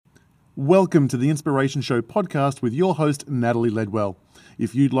Welcome to the Inspiration Show podcast with your host, Natalie Ledwell.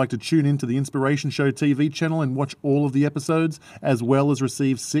 If you'd like to tune into the Inspiration Show TV channel and watch all of the episodes, as well as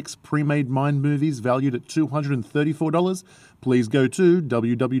receive 6 pre-made Mind movies valued at $234, please go to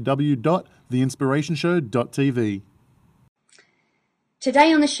www.theinspirationshow.tv.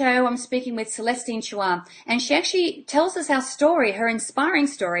 Today on the show, I'm speaking with Celestine Chua, and she actually tells us her inspiring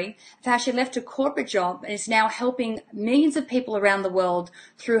story of how she left a corporate job and is now helping millions of people around the world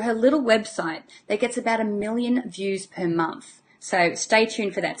through her little website that gets about 1 million views per month. So stay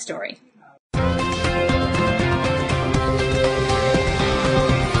tuned for that story.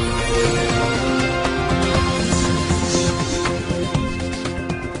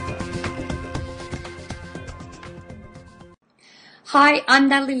 Hi, I'm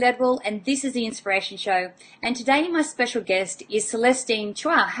Natalie Ledwell, and this is The Inspiration Show. And today my special guest is Celestine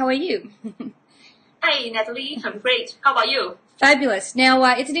Chua. How are you? Hi, Natalie. I'm great. How about you? Fabulous. Now,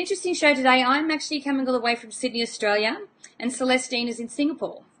 it's an interesting show today. I'm actually coming all the way from Sydney, Australia, and Celestine is in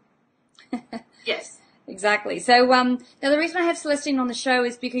Singapore. Yes. Exactly. So now the reason I have Celestine on the show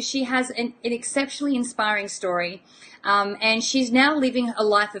is because she has an exceptionally inspiring story, and she's now living a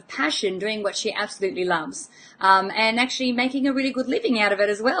life of passion, doing what she absolutely loves, and actually making a really good living out of it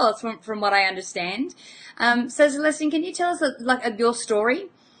as well, from what I understand. So Celestine, can you tell us your story?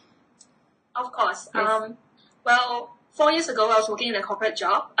 Of course. Yes. Well, 4 years ago, I was working in a corporate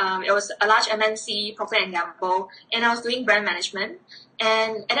job. It was a large MNC, Procter & Gamble, and I was doing brand management.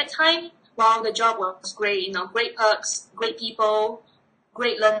 And at that time, while the job was great, great perks, great people,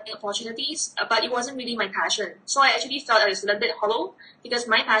 great learning opportunities, but it wasn't really my passion. So I actually felt I was a little bit hollow because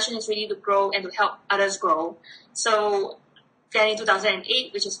my passion is really to grow and to help others grow. So then in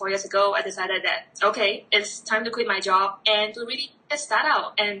 2008, which is 4 years ago, I decided that, okay, it's time to quit my job and to really just start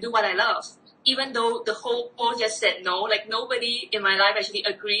out and do what I love. Even though the whole world just said no, like nobody in my life actually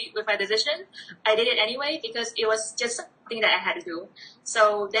agreed with my decision, I did it anyway because it was just something that I had to do.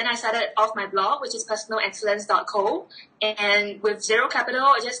 So then I started off my blog, which is personalexcellence.co, and with zero capital,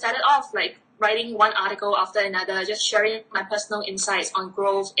 I just started off like writing one article after another, just sharing my personal insights on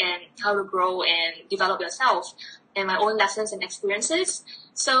growth and how to grow and develop yourself and my own lessons and experiences.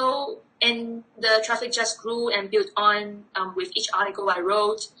 And the traffic just grew and built on with each article I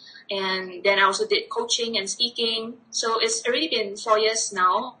wrote. And then I also did coaching and speaking. So it's already been 4 years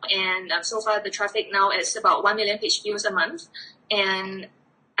now. And so far the traffic now is about 1 million page views a month. And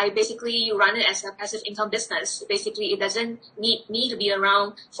I basically run it as a passive income business. Basically, it doesn't need me to be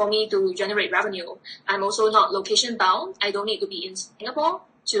around for me to generate revenue. I'm also not location bound. I don't need to be in Singapore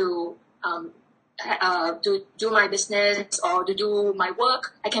to do my business or to do my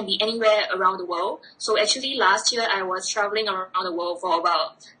work. I can be anywhere around the world. So actually last year I was traveling around the world for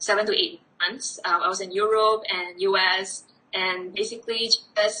about 7 to 8 months. I was in Europe and US and basically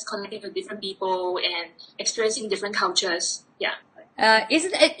just connecting with different people and experiencing different cultures. Yeah.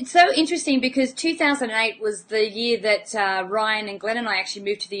 Isn't it so interesting because 2008 was the year that Ryan and Glenn and I actually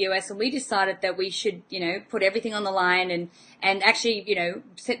moved to the US, and we decided that we should, put everything on the line and actually,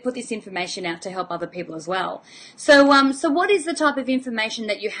 put this information out to help other people as well. So what is the type of information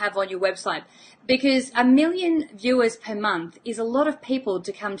that you have on your website? Because 1 million viewers per month is a lot of people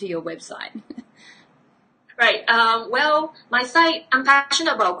to come to your website. Right. Well, my site, I'm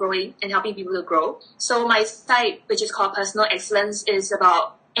passionate about growing and helping people to grow. So my site, which is called Personal Excellence, is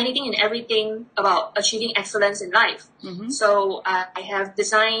about anything and everything about achieving excellence in life. Mm-hmm. So I have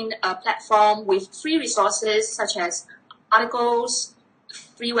designed a platform with free resources such as articles,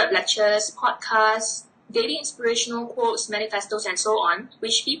 free web lectures, podcasts, daily inspirational quotes, manifestos, and so on,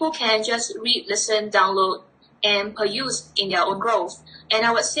 which people can just read, listen, download, and peruse in their own growth. And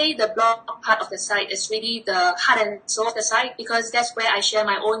I would say the blog part of the site is really the heart and soul of the site because that's where I share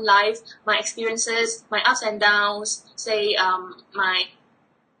my own life, my experiences, my ups and downs, my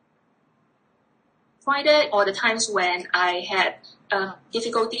pride or the times when I had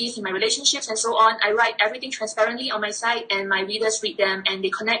difficulties in my relationships and so on. I write everything transparently on my site and my readers read them and they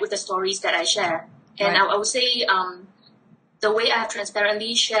connect with the stories that I share. And I would say the way I have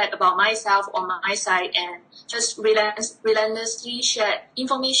transparently shared about myself on my site and just relentlessly shared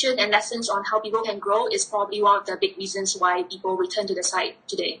information and lessons on how people can grow is probably one of the big reasons why people return to the site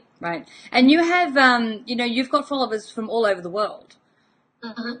today. Right. And you have, you've got followers from all over the world.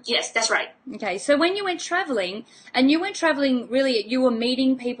 Mm-hmm. Yes, that's right. Okay, so when you went traveling, really, you were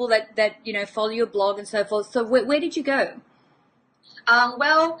meeting people that follow your blog and so forth. So where did you go?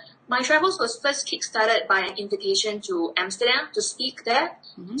 Well, my travels was first kickstarted by an invitation to Amsterdam to speak there.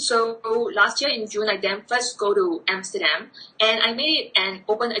 Mm-hmm. So last year in June, I then first go to Amsterdam and I made it an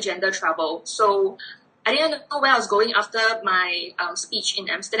open agenda travel. So I didn't know where I was going after my speech in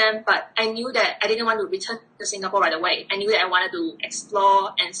Amsterdam, but I knew that I didn't want to return to Singapore right away. I knew that I wanted to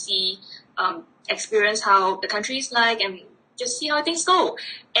explore and see, experience how the country is like and just see how things go.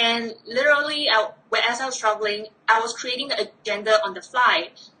 And literally, as I was traveling, I was creating the agenda on the fly.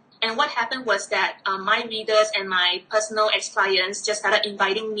 And what happened was that my readers and my personal ex-clients just started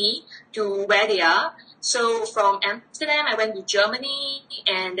inviting me to where they are. So from Amsterdam, I went to Germany,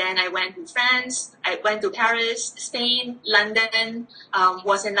 and then I went to France, I went to Paris, Spain, London,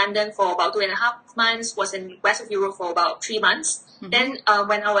 was in London for about 2.5 months, was in west of Europe for about 3 months. Mm-hmm. Then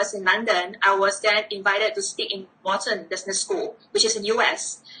when I was in London, I was then invited to speak in Wharton Business School, which is in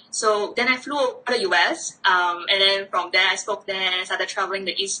US. So then I flew over to the US, and then from there I spoke there, started traveling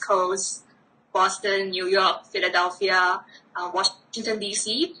the East Coast, Boston, New York, Philadelphia, Washington,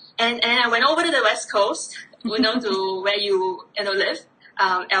 D.C., and I went over to the West Coast, to where you live,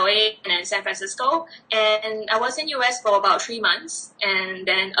 L.A. and then San Francisco. And I was in U.S. for about 3 months. And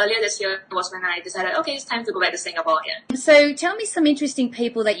then earlier this year was when I decided, okay, it's time to go back to Singapore again. So tell me some interesting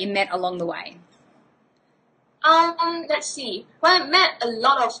people that you met along the way. Let's see. Well, I met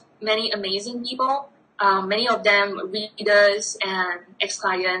many amazing people. Many of them readers and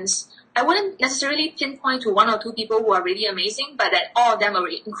ex-clients. I wouldn't necessarily pinpoint to 1 or 2 people who are really amazing, but that all of them are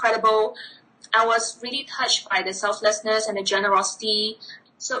really incredible. I was really touched by the selflessness and the generosity.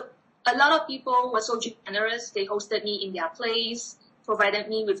 So a lot of people were so generous. They hosted me in their place, provided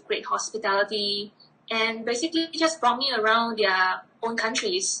me with great hospitality, and basically just brought me around their own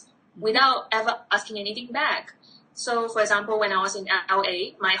countries without ever asking anything back. So, for example, when I was in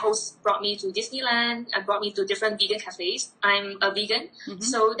LA, my host brought me to Disneyland and brought me to different vegan cafes. I'm a vegan,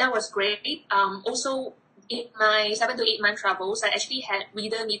 so that was great. Also, in my 7 to 8 month travels, I actually had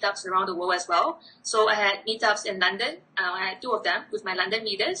reader meetups around the world as well. So I had meetups in London. I had 2 of them with my London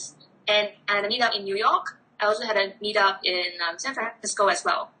readers, and I had a meetup in New York. I also had a meetup in San Francisco as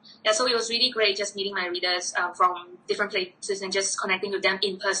well. Yeah, so it was really great just meeting my readers from different places and just connecting with them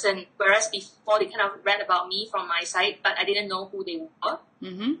in person. Whereas before, they kind of read about me from my site, but I didn't know who they were.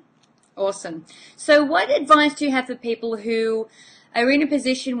 Mm-hmm. Awesome. So what advice do you have for people who are in a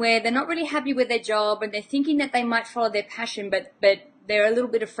position where they're not really happy with their job and they're thinking that they might follow their passion, but they're a little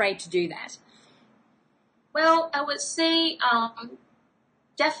bit afraid to do that? Well, I would say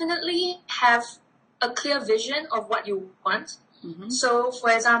definitely have a clear vision of what you want. Mm-hmm. So,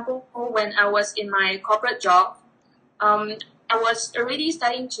 for example, when I was in my corporate job, I was already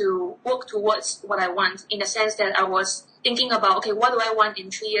starting to work towards what I want, in the sense that I was thinking about, okay, what do I want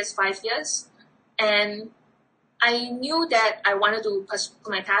in 3 years, 5 years? And I knew that I wanted to pursue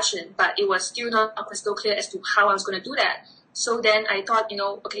my passion, but it was still not crystal clear as to how I was going to do that. So then I thought,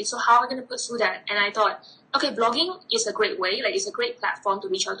 okay, so how am I going to pursue that? And I thought, okay, blogging is a great way, it's a great platform to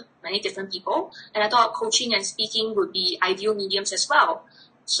reach out to many different people. And I thought coaching and speaking would be ideal mediums as well.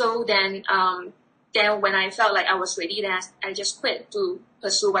 So then when I felt like I was ready, then I just quit to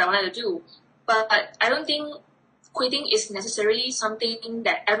pursue what I wanted to do. But I don't think quitting is necessarily something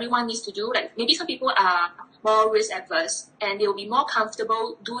that everyone needs to do. Like, maybe some people are more risk adverse and they'll be more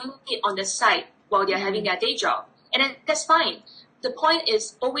comfortable doing it on the side while they're having their day job. And then that's fine. The point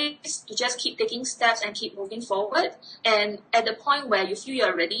is always to just keep taking steps and keep moving forward. And at the point where you feel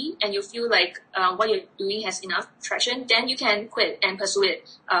you're ready and you feel like what you're doing has enough traction, then you can quit and pursue it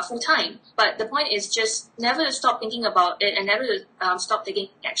full time. But the point is just never to stop thinking about it and never to stop taking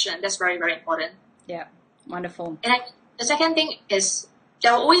action. That's very, very important. Yeah, wonderful. And the second thing is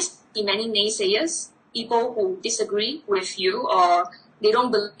there will always be many naysayers, people who disagree with you, or they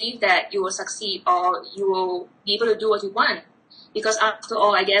don't believe that you will succeed or you will be able to do what you want. Because after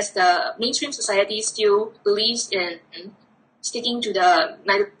all, I guess the mainstream society still believes in sticking to the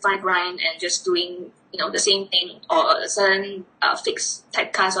 9-to-5 grind and just doing, the same thing or a certain fixed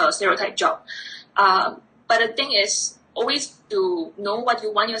typecast or stereotype job. But the thing is always to know what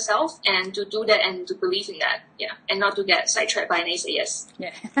you want yourself and to do that and to believe in that, and not to get sidetracked by naysayers.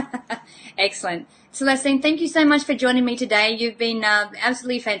 Yeah, excellent. Celestine, thank you so much for joining me today. You've been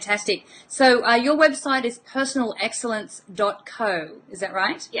absolutely fantastic. So your website is personalexcellence.co, is that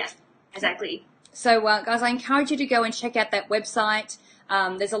right? Yes, exactly. So guys, I encourage you to go and check out that website.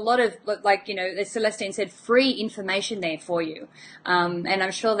 There's a lot of, as Celestine said, free information there for you. And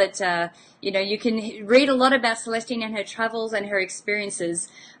I'm sure that, you can read a lot about Celestine and her travels and her experiences.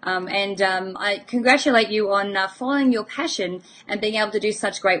 I congratulate you on following your passion and being able to do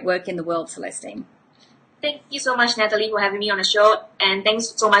such great work in the world, Celestine. Thank you so much, Natalie, for having me on the show. And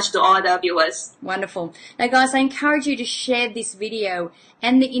thanks so much to all the viewers. Wonderful. Now, guys, I encourage you to share this video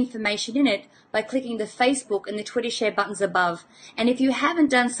and the information in it by clicking the Facebook and the Twitter share buttons above. And if you haven't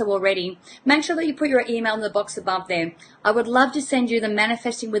done so already, make sure that you put your email in the box above there. I would love to send you the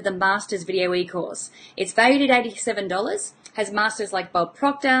Manifesting with the Masters video e-course. It's valued at $87, has masters like Bob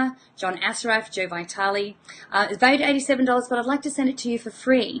Proctor, John Assaraf, Joe Vitale. It's valued at $87, but I'd like to send it to you for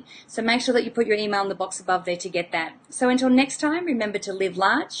free. So make sure that you put your email in the box above there to get that. So until next time, remember to live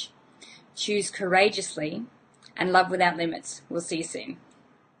large, choose courageously, and love without limits. We'll see you soon.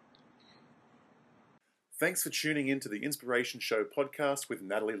 Thanks for tuning in to the Inspiration Show podcast with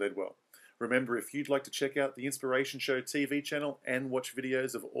Natalie Ledwell. Remember, if you'd like to check out the Inspiration Show TV channel and watch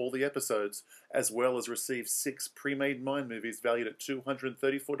videos of all the episodes, as well as receive 6 pre-made mind movies valued at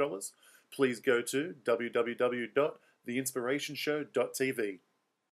 $234, please go to www.theinspirationshow.tv.